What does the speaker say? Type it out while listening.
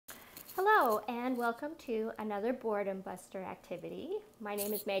Hello and welcome to another Boredom Buster activity. My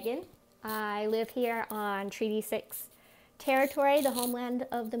name is Megan. I live here on Treaty 6 territory, the homeland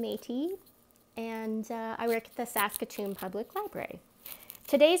of the Métis, and I work at the Saskatoon Public Library.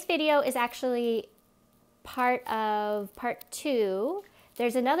 Today's video is actually part of part 2.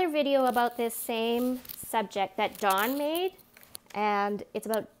 There's another video about this same subject that Dawn made, and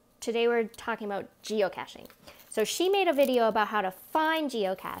today we're talking about geocaching. So she made a video about how to find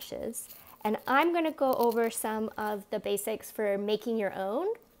geocaches, and I'm going to go over some of the basics for making your own.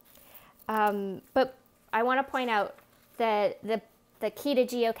 But I want to point out that the key to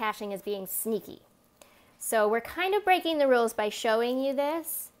geocaching is being sneaky. So we're kind of breaking the rules by showing you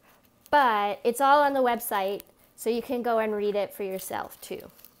this, but it's all on the website, so you can go and read it for yourself too.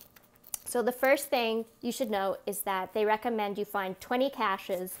 So the first thing you should know is that they recommend you find 20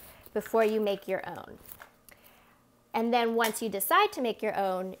 caches before you make your own. And then once you decide to make your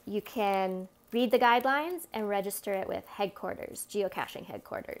own, you can read the guidelines and register it with headquarters, geocaching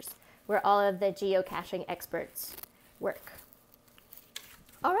headquarters, where all of the geocaching experts work.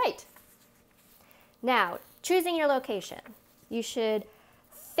 All right. Now, choosing your location. You should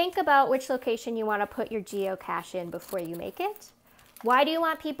think about which location you want to put your geocache in before you make it. Why do you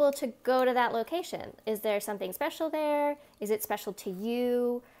want people to go to that location? Is there something special there? Is it special to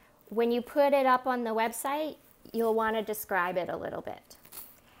you? When you put it up on the website, you'll want to describe it a little bit.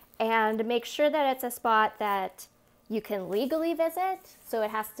 And make sure that it's a spot that you can legally visit, so it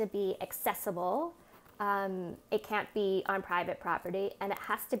has to be accessible. It can't be on private property, and it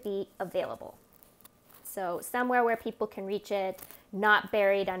has to be available. So somewhere where people can reach it, not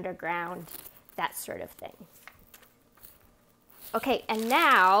buried underground, that sort of thing. Okay, and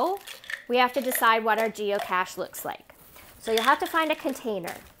now we have to decide what our geocache looks like. So you'll have to find a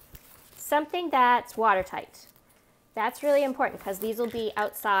container, something that's watertight. That's really important because these will be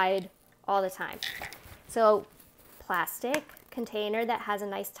outside all the time. So plastic container that has a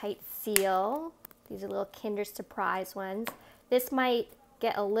nice tight seal. These are little Kinder Surprise ones. This might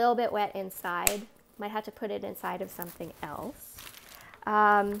get a little bit wet inside. Might have to put it inside of something else.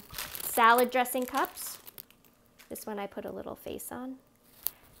 Salad dressing cups. This one I put a little face on.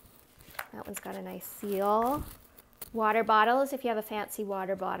 That one's got a nice seal. Water bottles, if you have a fancy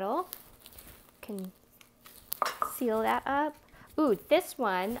water bottle, you can seal that up. Ooh, this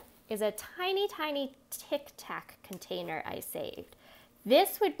one is a tiny, tiny Tic Tac container I saved.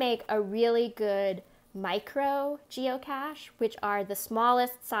 This would make a really good micro geocache, which are the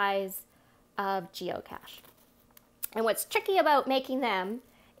smallest size of geocache. And what's tricky about making them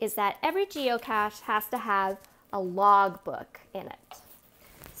is that every geocache has to have a log book in it.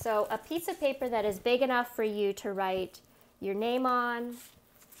 So a piece of paper that is big enough for you to write your name on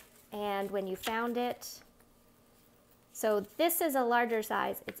and when you found it. So this is a larger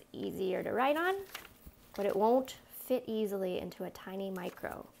size. It's easier to write on, but it won't fit easily into a tiny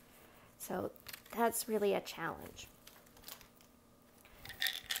micro. So that's really a challenge.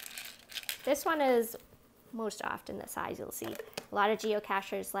 This one is most often the size you'll see. A lot of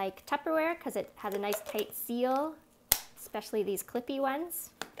geocachers like Tupperware because it has a nice tight seal, especially these clippy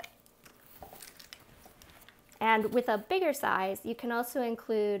ones. And with a bigger size, you can also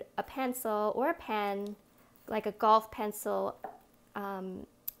include a pencil or a pen, like a golf pencil,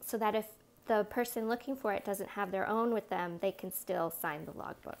 so that if the person looking for it doesn't have their own with them, they can still sign the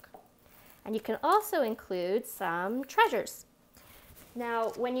logbook. And you can also include some treasures. Now,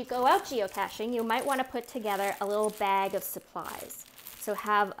 when you go out geocaching, you might want to put together a little bag of supplies. So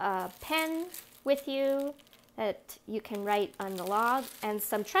have a pen with you that you can write on the log, and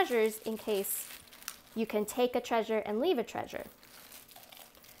some treasures in case you can take a treasure and leave a treasure.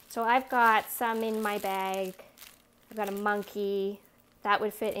 So I've got some in my bag. I've got a monkey that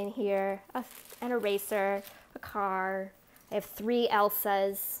would fit in here, an eraser, a car. I have 3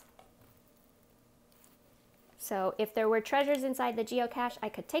 Elsas. So if there were treasures inside the geocache, I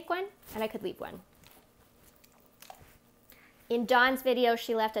could take one and I could leave one. In Dawn's video,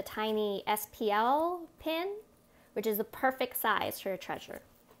 she left a tiny SPL pin, which is the perfect size for a treasure.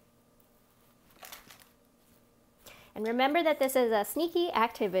 And remember that this is a sneaky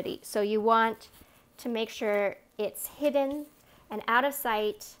activity, so you want to make sure it's hidden and out of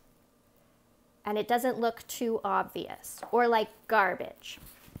sight and it doesn't look too obvious or like garbage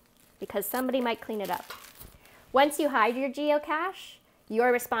because somebody might clean it up. Once you hide your geocache,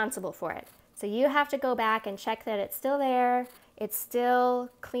 you're responsible for it. So you have to go back and check that it's still there, it's still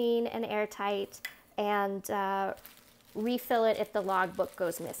clean and airtight, and refill it if the logbook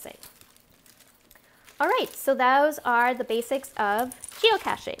goes missing. All right, so those are the basics of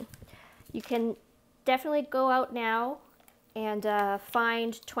geocaching. You can definitely go out now and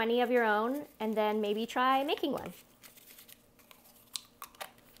find 20 of your own, and then maybe try making one.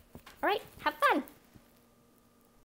 All right, have fun.